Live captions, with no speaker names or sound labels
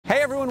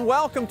Hey everyone,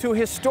 welcome to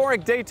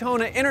historic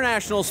Daytona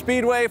International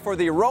Speedway for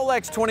the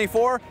Rolex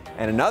 24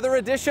 and another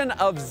edition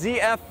of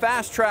ZF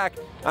Fast Track.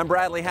 I'm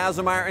Bradley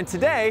Haselmeyer, and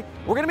today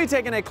we're going to be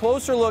taking a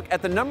closer look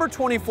at the number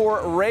 24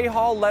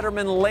 Rahal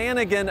Letterman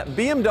Lanigan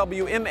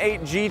BMW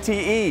M8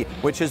 GTE,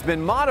 which has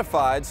been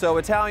modified so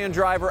Italian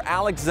driver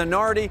Alex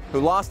Zanardi,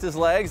 who lost his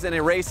legs in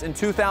a race in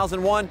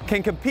 2001,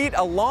 can compete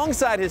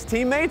alongside his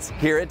teammates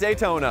here at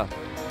Daytona.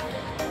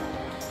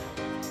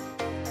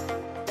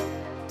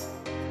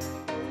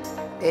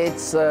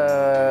 It's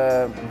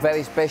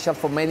very special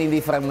for many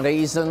different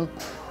reasons,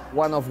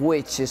 one of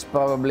which is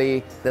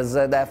probably the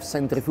ZF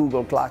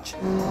centrifugal clutch.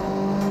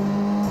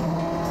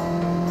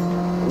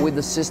 With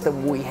the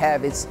system we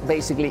have, it's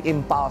basically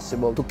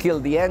impossible to kill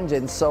the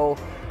engine, so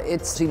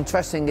it's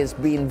interesting. It's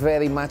been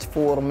very much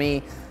for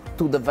me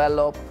to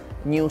develop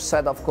new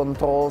set of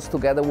controls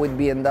together with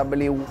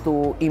BMW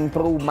to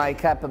improve my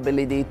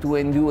capability to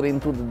endure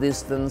into the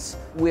distance.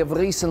 We have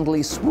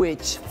recently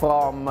switched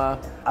from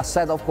a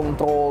set of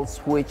controls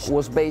which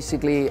was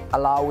basically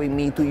allowing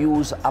me to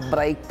use a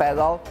brake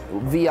pedal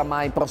via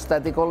my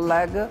prosthetical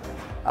leg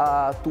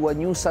to a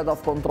new set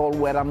of control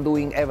where I'm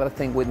doing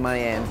everything with my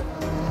hand.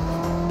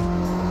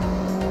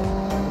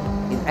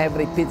 In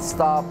every pit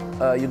stop,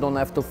 you don't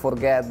have to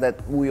forget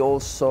that we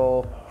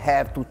also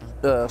have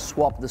to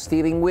swap the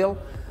steering wheel.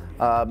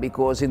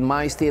 Because in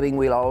my steering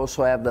wheel I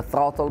also have the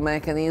throttle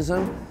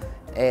mechanism,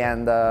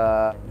 and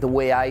the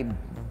way I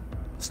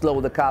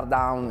slow the car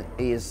down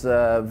is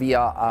via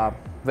a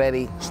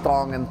very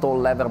strong and tall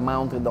lever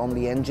mounted on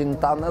the engine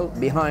tunnel,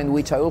 behind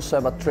which I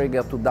also have a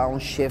trigger to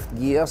downshift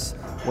gears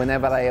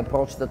whenever I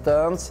approach the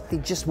turns.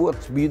 It just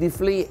works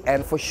beautifully,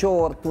 and for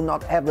sure to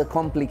not have the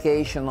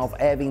complication of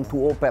having to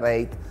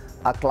operate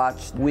a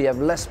clutch, we have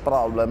less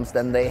problems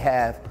than they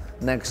have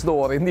next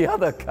door in the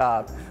other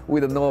car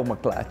with a normal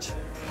clutch.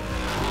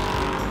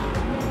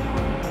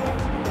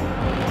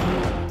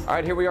 All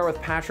right, here we are with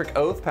Patrick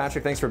Oath.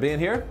 Patrick, thanks for being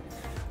here.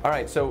 All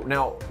right, so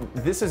now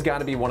this has got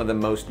to be one of the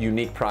most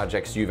unique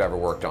projects you've ever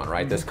worked on,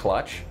 right? This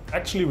clutch?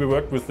 Actually, we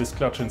worked with this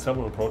clutch in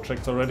several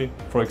projects already.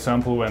 For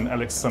example, when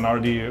Alex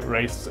Zanardi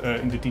raced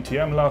in the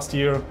DTM last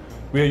year,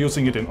 we are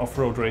using it in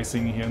off-road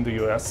racing here in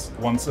the US.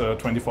 Once a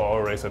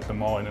 24-hour race at Le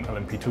Mans in an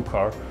LMP2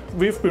 car.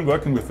 We've been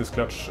working with this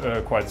clutch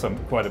quite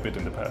a bit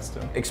in the past.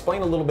 Yeah.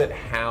 Explain a little bit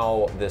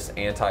how this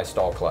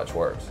anti-stall clutch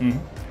works.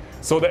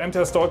 So the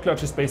anti-stall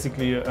clutch is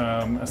basically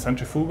a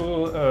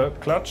centrifugal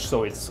clutch,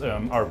 so it's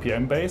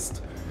RPM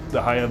based.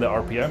 The higher the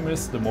RPM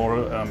is, the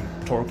more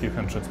torque you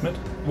can transmit.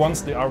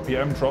 Once the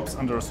RPM drops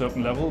under a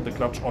certain level, the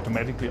clutch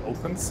automatically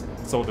opens,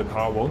 so the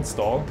car won't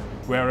stall.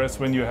 Whereas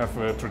when you have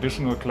a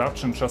traditional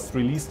clutch and just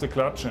release the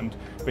clutch, and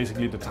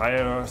basically the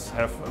tires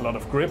have a lot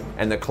of grip.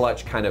 And the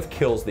clutch kind of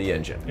kills the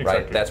engine,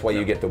 Exactly. Right? That's why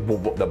you get the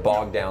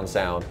bogged down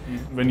sound.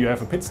 When you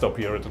have a pit stop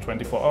here at a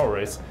 24-hour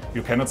race,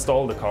 you cannot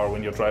stall the car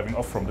when you're driving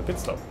off from the pit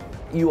stop.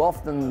 You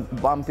often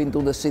bump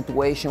into the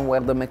situation where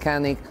the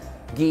mechanic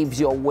gives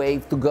you a way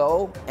to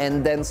go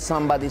and then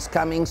somebody's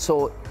coming,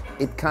 so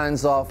it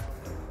kind of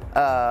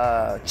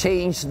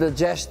changes the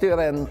gesture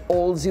and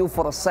holds you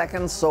for a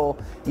second, so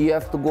you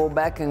have to go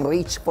back and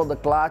reach for the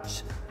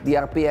clutch. The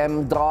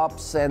RPM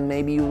drops and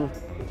maybe you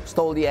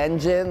stall the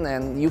engine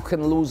and you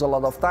can lose a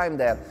lot of time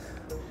there.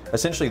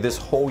 Essentially, this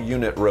whole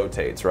unit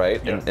rotates,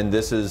 right? Yeah. And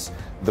this is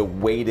the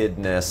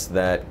weightedness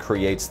that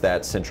creates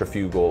that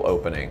centrifugal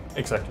opening.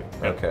 Exactly.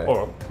 Yeah. Okay.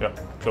 Or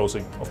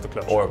closing of the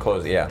clutch. Or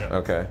closing, yeah.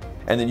 Okay.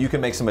 And then you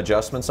can make some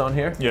adjustments on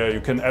here? Yeah,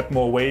 you can add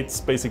more weights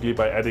basically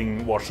by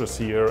adding washers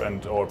here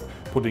or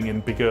putting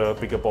in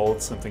bigger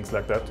bolts and things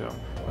like that. Yeah.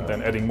 And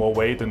then adding more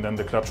weight, and then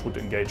the clutch would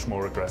engage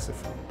more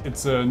aggressive.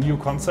 It's a new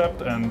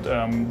concept, and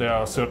there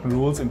are certain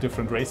rules in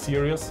different race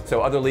series.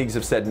 So other leagues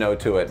have said no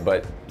to it,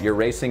 but you're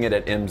racing it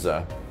at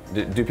IMSA.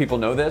 Do people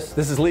know this?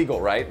 This is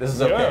legal, right? This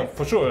is okay? Yeah,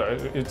 for sure.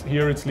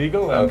 Here it's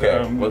legal. And,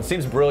 okay. Well, it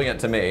seems brilliant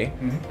to me,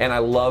 and I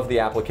love the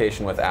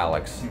application with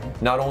Alex.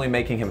 Not only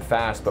making him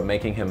fast, but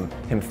making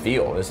him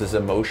feel. There's this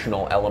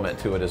emotional element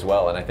to it as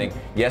well, and I think,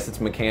 yes, it's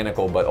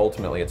mechanical, but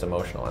ultimately it's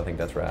emotional. I think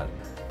that's rad.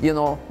 You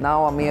know,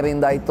 now I'm here in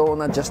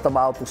Daytona, just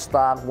about to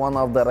start one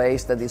of the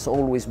races that has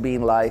always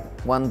been like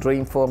one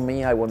dream for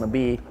me. I want to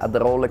be at the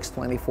Rolex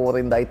 24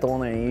 in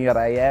Daytona, and here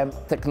I am.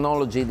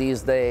 Technology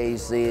these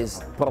days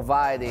is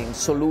providing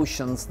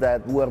solutions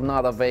that were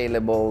not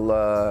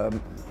available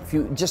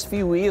just a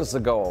few years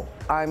ago.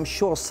 I'm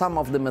sure some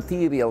of the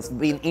materials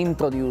being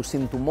introduced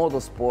into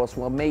motorsports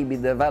were maybe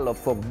developed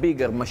for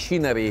bigger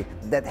machinery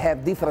that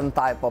have different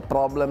type of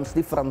problems,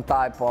 different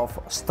type of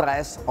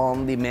stress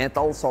on the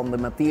metals, on the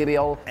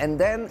material. And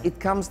then it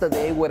comes the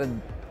day where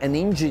an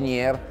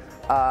engineer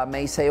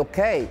may say,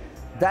 okay,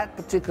 that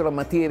particular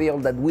material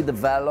that we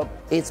develop,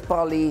 it's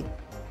probably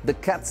the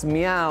cat's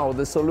meow,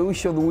 the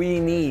solution we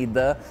need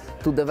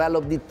to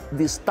develop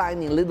this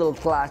tiny little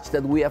clutch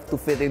that we have to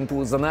fit into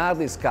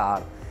Zanardi's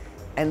car.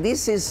 And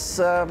this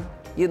is,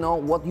 you know,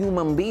 what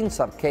human beings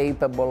are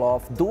capable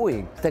of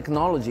doing.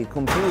 Technology,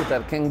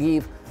 computer can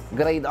give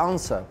great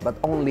answer, but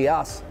only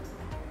us,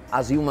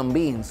 as human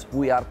beings,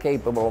 we are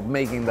capable of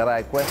making the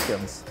right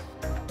questions.